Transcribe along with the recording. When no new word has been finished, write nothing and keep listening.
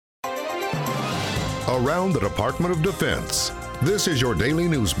around the Department of Defense. This is your daily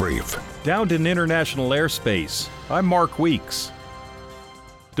news brief. Downed in international airspace, I'm Mark Weeks.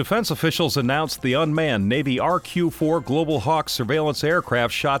 Defense officials announced the unmanned Navy RQ-4 Global Hawk surveillance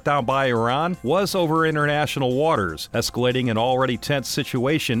aircraft shot down by Iran was over international waters, escalating an already tense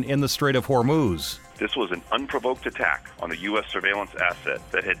situation in the Strait of Hormuz. This was an unprovoked attack on a U.S. surveillance asset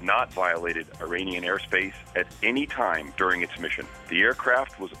that had not violated Iranian airspace at any time during its mission. The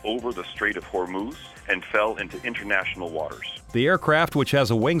aircraft was over the Strait of Hormuz and fell into international waters. The aircraft, which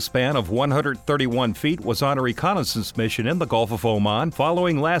has a wingspan of 131 feet, was on a reconnaissance mission in the Gulf of Oman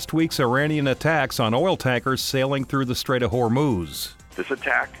following last week's Iranian attacks on oil tankers sailing through the Strait of Hormuz. This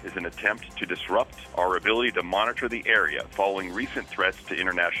attack is an attempt to disrupt our ability to monitor the area following recent threats to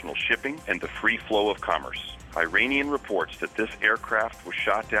international shipping and the free flow of commerce. Iranian reports that this aircraft was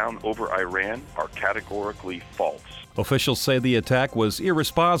shot down over Iran are categorically false. Officials say the attack was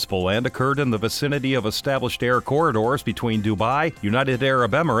irresponsible and occurred in the vicinity of established air corridors between Dubai, United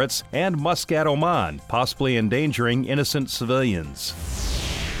Arab Emirates, and Muscat, Oman, possibly endangering innocent civilians.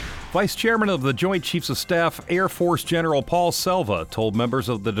 Vice Chairman of the Joint Chiefs of Staff, Air Force General Paul Selva, told members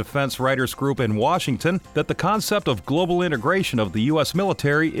of the Defense Writers Group in Washington that the concept of global integration of the U.S.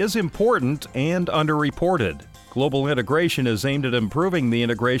 military is important and underreported. Global integration is aimed at improving the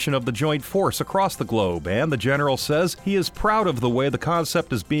integration of the joint force across the globe, and the general says he is proud of the way the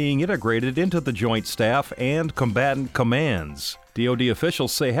concept is being integrated into the joint staff and combatant commands. DoD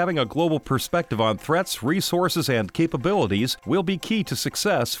officials say having a global perspective on threats, resources, and capabilities will be key to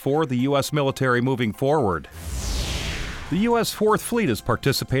success for the U.S. military moving forward. The U.S. Fourth Fleet is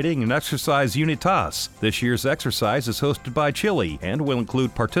participating in Exercise Unitas. This year's exercise is hosted by Chile and will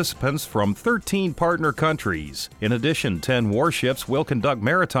include participants from 13 partner countries. In addition, 10 warships will conduct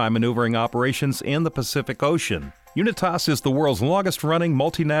maritime maneuvering operations in the Pacific Ocean. Unitas is the world's longest-running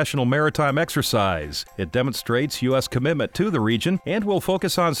multinational maritime exercise. It demonstrates U.S. commitment to the region and will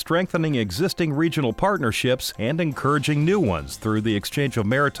focus on strengthening existing regional partnerships and encouraging new ones through the exchange of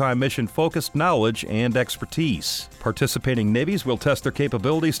maritime mission-focused knowledge and expertise. Participating navies will test their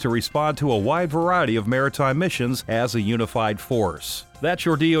capabilities to respond to a wide variety of maritime missions as a unified force. That's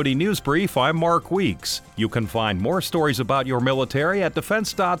your DoD News Brief. I'm Mark Weeks. You can find more stories about your military at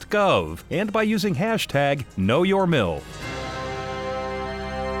defense.gov and by using hashtag KnowYourMil.